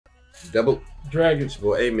Double Dragon. It's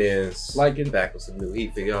your boy AMENZ. Like it. Back with some new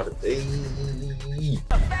heat for y'all today.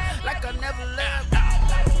 Like I never left.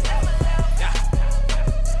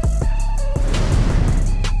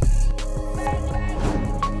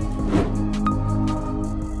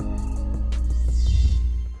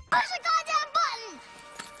 Push the goddamn button!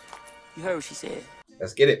 You heard what she said.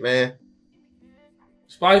 Let's get it, man.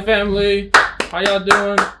 Spy family, how y'all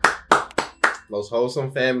doing? Most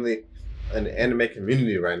wholesome family in the anime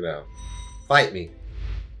community right now. Fight me.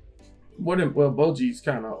 Well, Boji's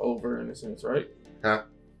kind of over in a sense, right? Huh?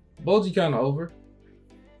 Boji kind of over.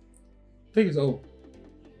 I think it's over.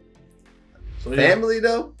 So, Family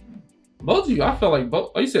though? Boji, I felt like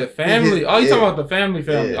oh, you said family. Oh, you talking about the family?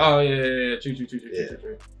 Yeah. Oh, yeah.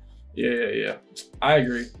 True. Yeah. I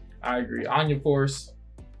agree. Anya Force.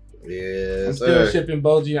 Yeah, I'm still shipping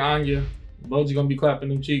Boji and Anya. Boji gonna be clapping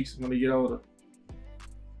them cheeks when they get older.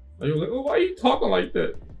 Like, you're like, oh, why are you talking like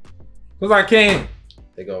that? Cause I can.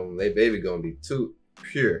 They baby gonna be too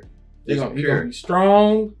pure. He gonna be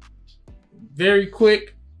strong, very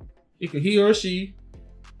quick. He or she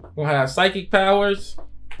gonna have psychic powers.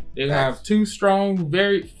 They're gonna have two strong,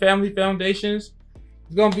 very family foundations.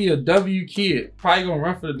 It's gonna be a W kid. Probably gonna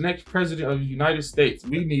run for the next president of the United States.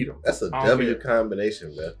 We need him. That's a W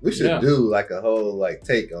combination, man. We should do like a whole like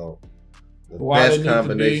take on the best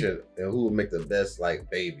combination and who would make the best like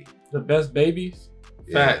baby. The best babies?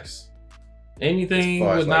 Yeah. Facts. Anything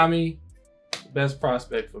with Nami, best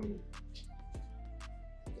prospect for me.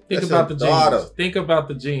 Think about the genes. Think about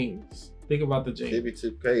the genes. Think about the genes. It'd be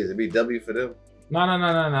too crazy. It'd be W for them.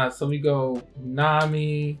 No. So we go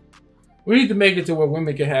Nami. We need to make it to where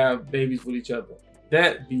women can have babies with each other.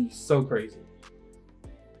 That'd be so crazy.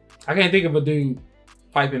 I can't think of a dude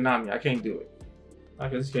piping Nami. I can't do it. I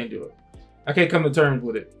just can't do it. I can't come to terms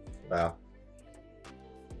with it. Wow.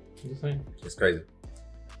 You saying? It's crazy.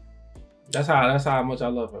 That's how much I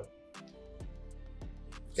love her.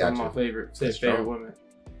 Some of my favorite women.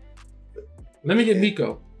 Let me get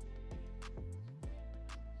Miko.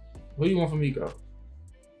 What do you want from Miko?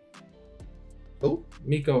 Who?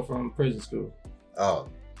 Miko from Prison School. Oh.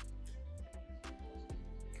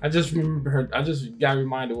 I just remember her. I just got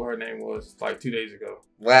reminded what her name was like 2 days ago.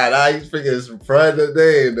 Wow, now you freaking some pride of the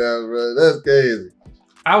day now, bro. That's crazy.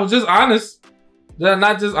 I was just honest. Did I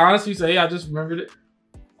not just honestly say I just remembered it?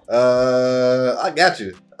 I got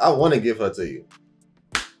you. I want to give her to you.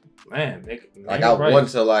 Man, like I want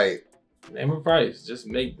to like name a price. Just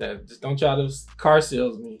make that. Just don't try to car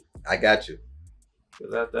sales me. I got you.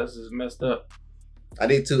 Cause that's just messed up. I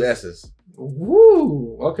need 2 S's.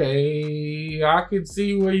 Woo. Okay, I could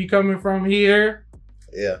see where you coming from here.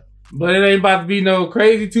 Yeah. But it ain't about to be no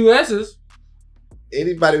crazy 2 S's.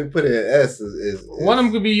 Anybody we put in an S is one of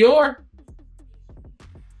them could be your.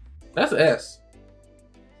 That's an S.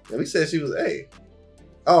 And we said she was A.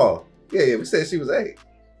 Oh, yeah, we said she was A.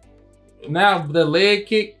 Now the leg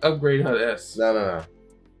kick upgraded her to S. No.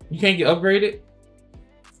 You can't get upgraded?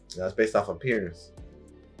 No, it's based off appearance.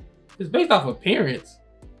 It's based off appearance.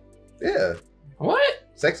 Yeah. What?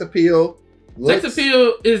 Sex appeal. Looks. Sex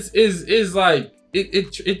appeal is like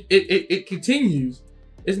it continues.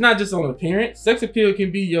 It's not just on appearance. Sex appeal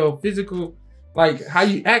can be your physical, like how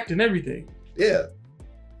you act and everything. Yeah.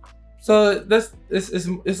 So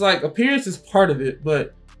it's like appearance is part of it,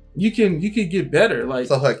 but you can get better. Like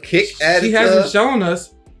so her kick added. She hasn't shown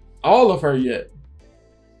us all of her yet.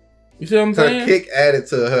 You see what I'm saying? Her kick added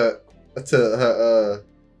to her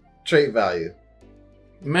trait value.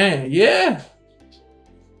 Man, yeah.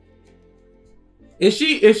 If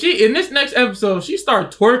she in this next episode, she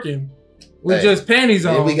start twerking with just panties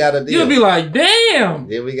on, we got a deal. You'll be like, damn.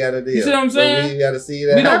 Yeah, we got a deal. You see what I'm saying? So we got to see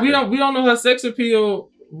that. We don't know her sex appeal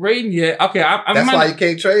rating yet. Okay, that's why you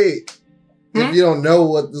can't trade if you don't know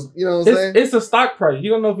what you know what I'm saying. It's a stock price.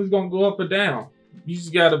 You don't know if it's gonna go up or down. You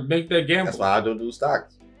just gotta make that gamble. That's why I don't do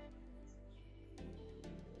stocks.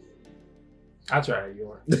 I tried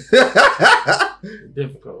yours.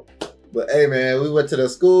 Difficult. But hey, man, we went to the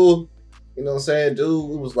school. You know what I'm saying,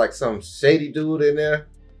 dude? It was like some shady dude in there.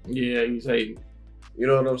 Yeah, he was hating. You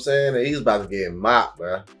know what I'm saying? And he's about to get mopped,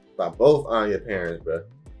 bro, by both Anya parents, bro.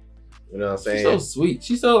 You know what I'm saying? She's so sweet.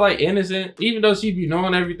 She's so like innocent, even though she be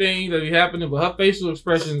knowing everything that be happening. But her facial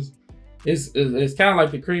expressions is kind of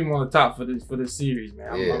like the cream on the top for this series,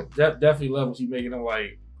 man. Yeah. I'm definitely love when she making them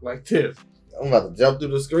like this. I'm about to jump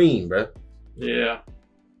through the screen, bro. Yeah,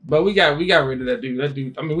 but we got rid of that dude. That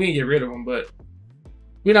dude. I mean, we didn't get rid of him, but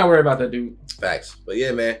we're not worried about that dude. Facts. But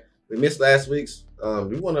yeah, man, we missed last week's.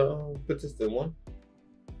 We want to put this in one.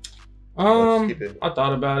 I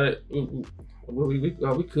thought about it. We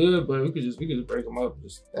could, but we could just break them up.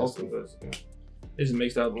 Just open this. It just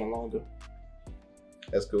makes the other one longer.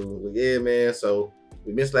 That's cool. But yeah, man. So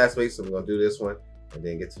we missed last week, so we're gonna do this one and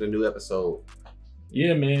then get to the new episode.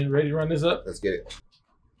 Yeah, man. Ready to run this up? Let's get it.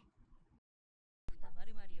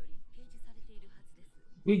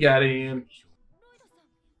 We got in.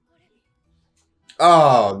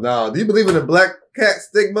 Oh no! Do you believe in the black cat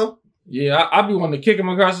stigma? Yeah, I be wanting to kick him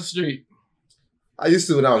across the street. I used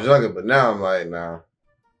to when I was younger, but now I'm like, nah.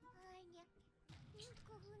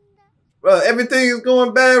 Bro, everything is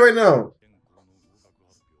going bad right now.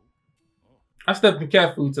 I stepped in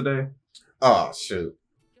cat food today. Oh shoot!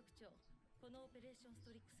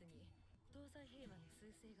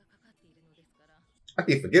 I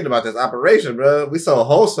keep forgetting about this operation, bro. We so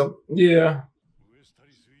wholesome. Yeah.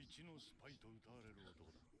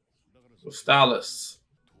 Stylus.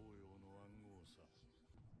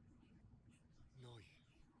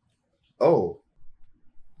 Oh.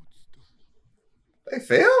 They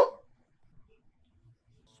failed?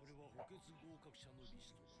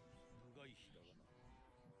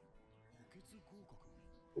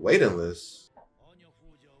 Waiting list.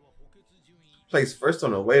 Placed first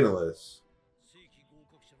on the waiting list.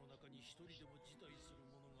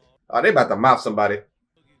 Oh, they about to mop somebody.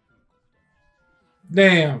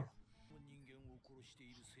 Damn.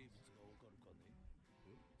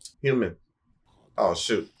 Human. Oh,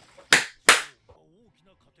 shoot.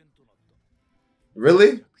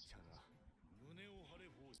 Really?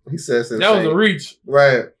 He says that was a reach.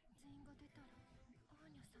 Right.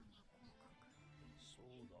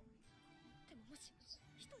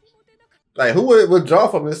 Like, who would withdraw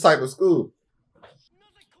from this type of school?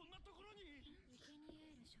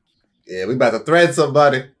 Yeah, we about to thread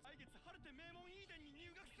somebody.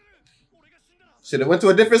 Should have went to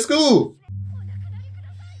a different school.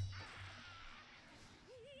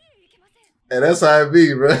 And that's how it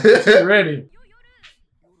be, bro. Ready.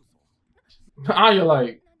 How you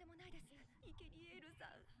like?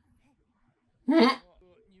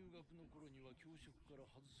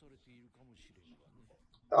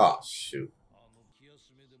 Oh, shoot.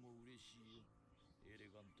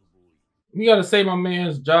 We gotta save my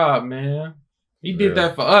man's job, man. He did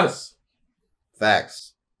that for us.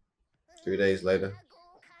 Facts. 3 days later.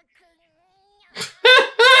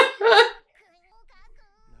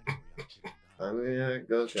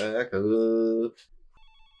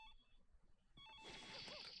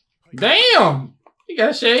 Damn! He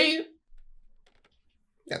got shade.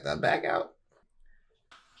 Got that back out.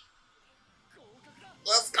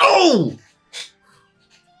 Let's go!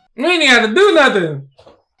 We ain't even have to do nothing.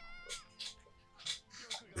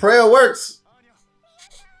 Prayer works.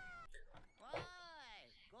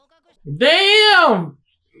 Damn!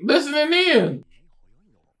 Listening in.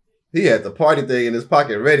 He had the party thing in his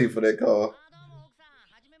pocket ready for that call.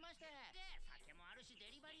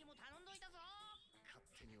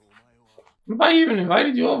 Nobody even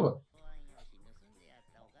invited you over.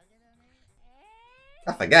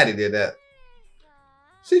 I forgot he did that.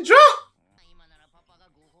 She drunk.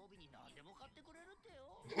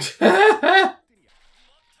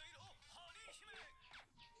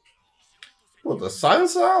 What, the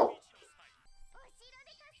sun's out?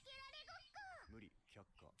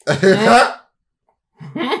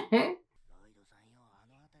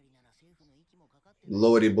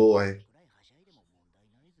 Lordy boy.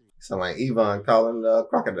 Sound like Yvonne calling the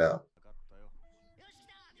crocodile.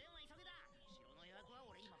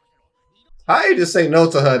 How you just say no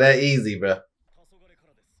to her that easy, bro?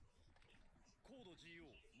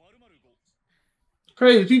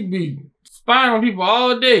 Crazy, people be spying on people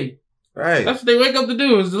all day. Right. That's what they wake up to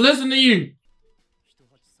do, is to listen to you.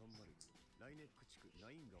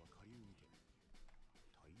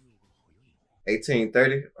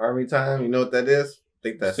 $18:30 Army time. You know what that is? I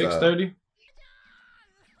think that's 6:30.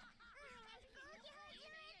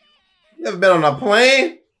 You ever been on a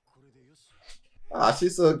plane? Ah,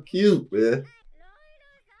 she's so cute, man.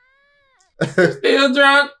 Still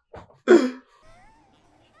drunk.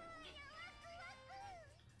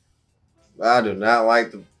 I do not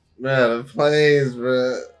like the planes,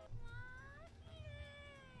 bro.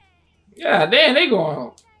 Yeah, damn, they going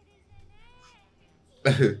home.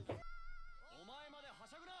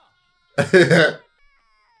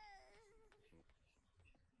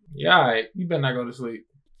 Yeah, all right. You better not go to sleep.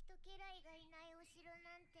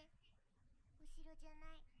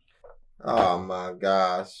 Oh my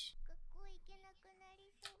gosh.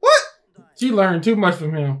 What? She learned too much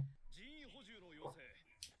from him.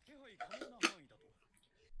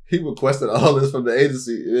 He requested all this from the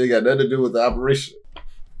agency. It ain't got nothing to do with the operation.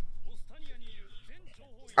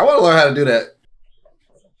 I want to learn how to do that.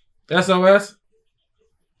 SOS?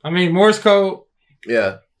 I mean, Morse code.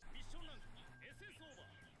 Yeah.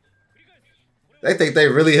 They think they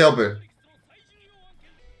really helping.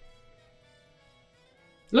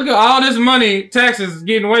 Look at all this money, taxes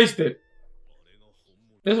getting wasted.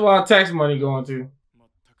 This is why tax money going to.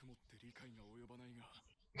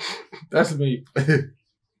 That's me.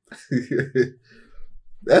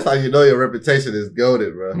 That's how you know your reputation is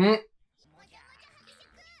goated, bro. Mm-hmm.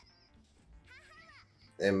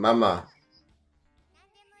 And mama.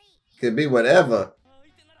 Could be whatever.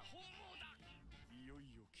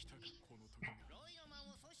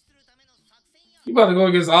 You about to go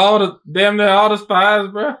against all the damn near all the spies,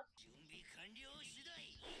 bro.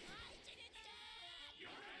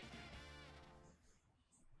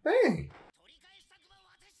 Dang.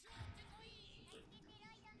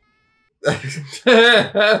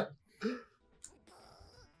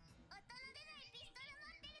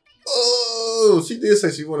 Oh, she did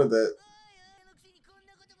say she wanted that.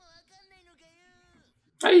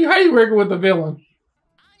 How you working with the villain?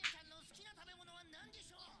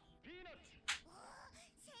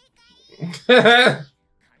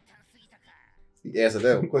 He answered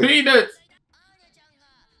that one quick. Peanuts.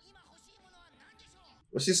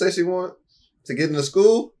 What she say she want? To get into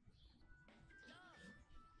school?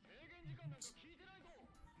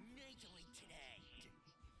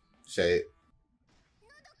 Shade.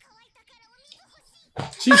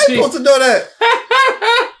 She I ain't supposed to know that.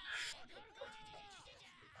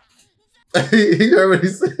 He heard what he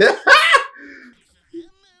said.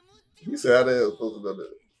 He said, how the hell supposed to know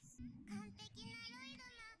that?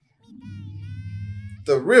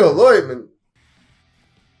 The real Lloydman.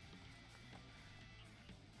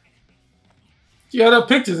 You got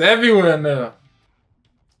pictures everywhere now.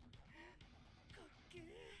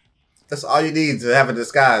 That's all you need to have a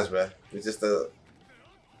disguise, bro. It's just a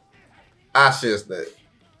ashes that.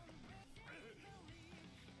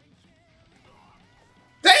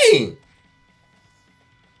 Dang!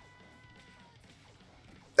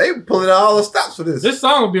 They pulling out all the stops for this. This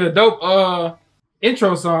song would be a dope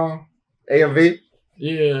intro song. AMV?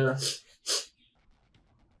 Yeah.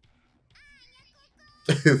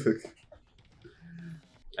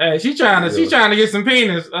 Hey, she trying to get some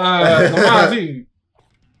penis.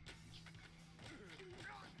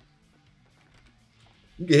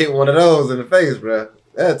 You get hit one of those in the face, bro.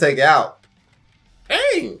 That'll take you out.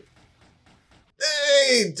 Dang!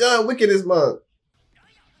 Hey, John Wick in his mug.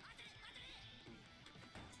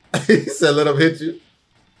 He said, let him hit you.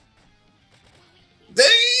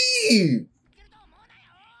 Dang!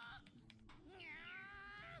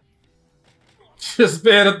 Just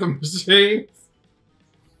sped up the machines.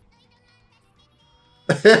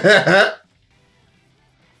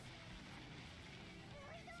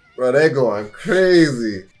 Bro, they're going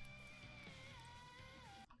crazy.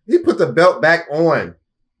 He put the belt back on.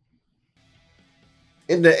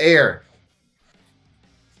 In the air.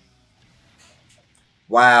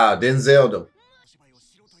 Wow, Denzel them.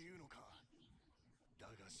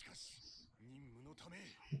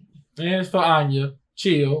 And it's for Anya.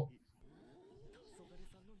 Chill.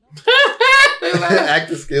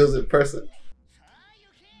 Acting skills in person.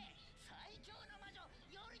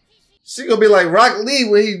 She gonna be like Rock Lee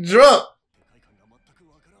when he drunk.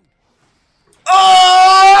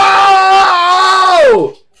 Oh!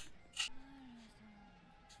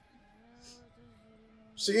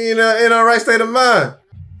 She ain't in her right state of mind.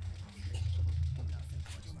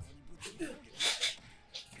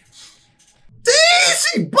 Dang,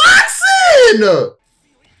 she boxing!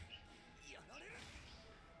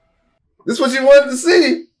 This what you wanted to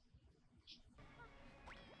see?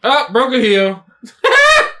 Oh, broke a heel.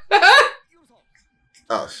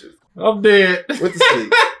 Oh, shit. I'm dead. With the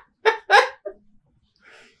sleep.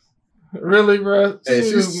 Really, bro? Hey,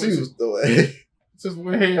 she was the way. Just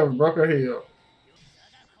went here and broke her heel.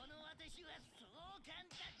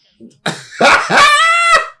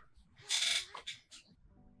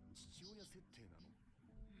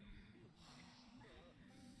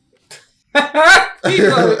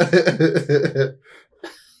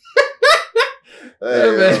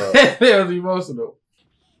 That was emotional.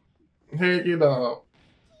 Heck, you know.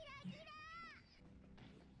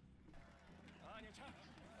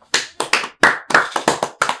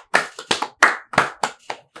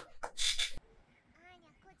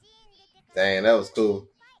 Dang, that was cool.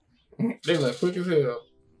 They like quick as hell.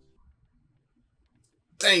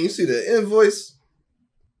 Dang, you see the invoice?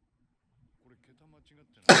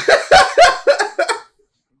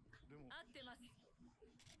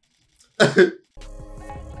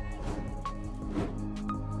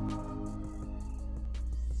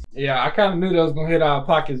 Yeah, I kind of knew that was gonna hit our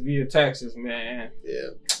pockets via taxes, man.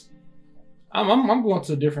 Yeah. I'm going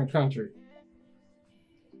to a different country.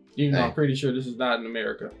 Even though I'm pretty sure this is not in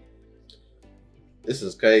America. This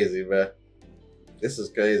is crazy, bro. This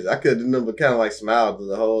is crazy. I couldn't remember kind of like smile through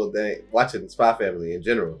the whole thing, watching Spy Family in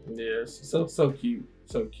general. Yes, so cute.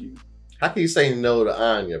 So cute. How can you say no to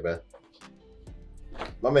Anya, bro?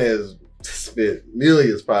 My man's spent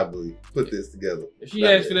millions probably put this together. If she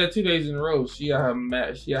asked for that 2 days in a row, she got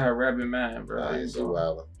her rabbit mind, bro. Nah, she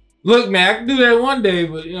wild. Look, man, I can do that one day,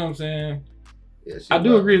 but you know what I'm saying? Yeah, I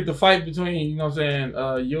do agree with the fight between, you know what I'm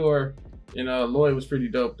saying, Yor and Lloyd was pretty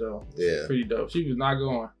dope, though. Yeah. Pretty dope. She was not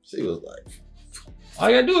going. She was like... All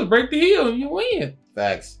you gotta do is break the heel and you win.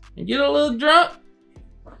 Facts. And get a little drunk.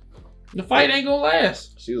 The fight ain't gonna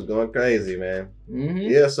last. She was going crazy, man. Mm-hmm.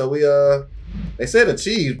 Yeah, so we, they said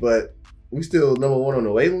achieved, but we still #1 on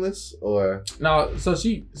the waiting list, or? No,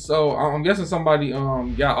 so I'm guessing somebody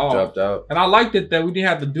got off. Dropped out. And I liked it that we didn't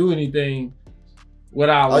have to do anything with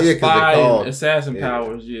our spy and assassin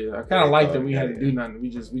powers. Yeah, I kind of liked that we had to do nothing. We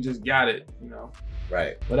just got it, you know.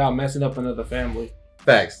 Right. Without messing up another family.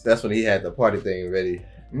 Facts. That's when he had the party thing ready.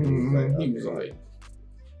 Mm-hmm. He was like,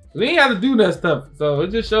 he ain't have to do that stuff. So it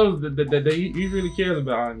just shows that he really cares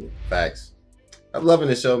about Anya. Facts. I'm loving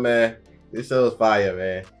this show, man. This show is fire,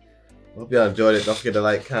 man. Hope y'all enjoyed it. Don't forget to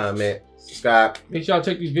like, comment, subscribe. Make sure y'all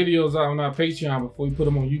check these videos out on our Patreon before we put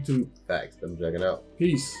them on YouTube. Facts. I'm checking out.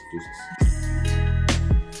 Peace. Deuces.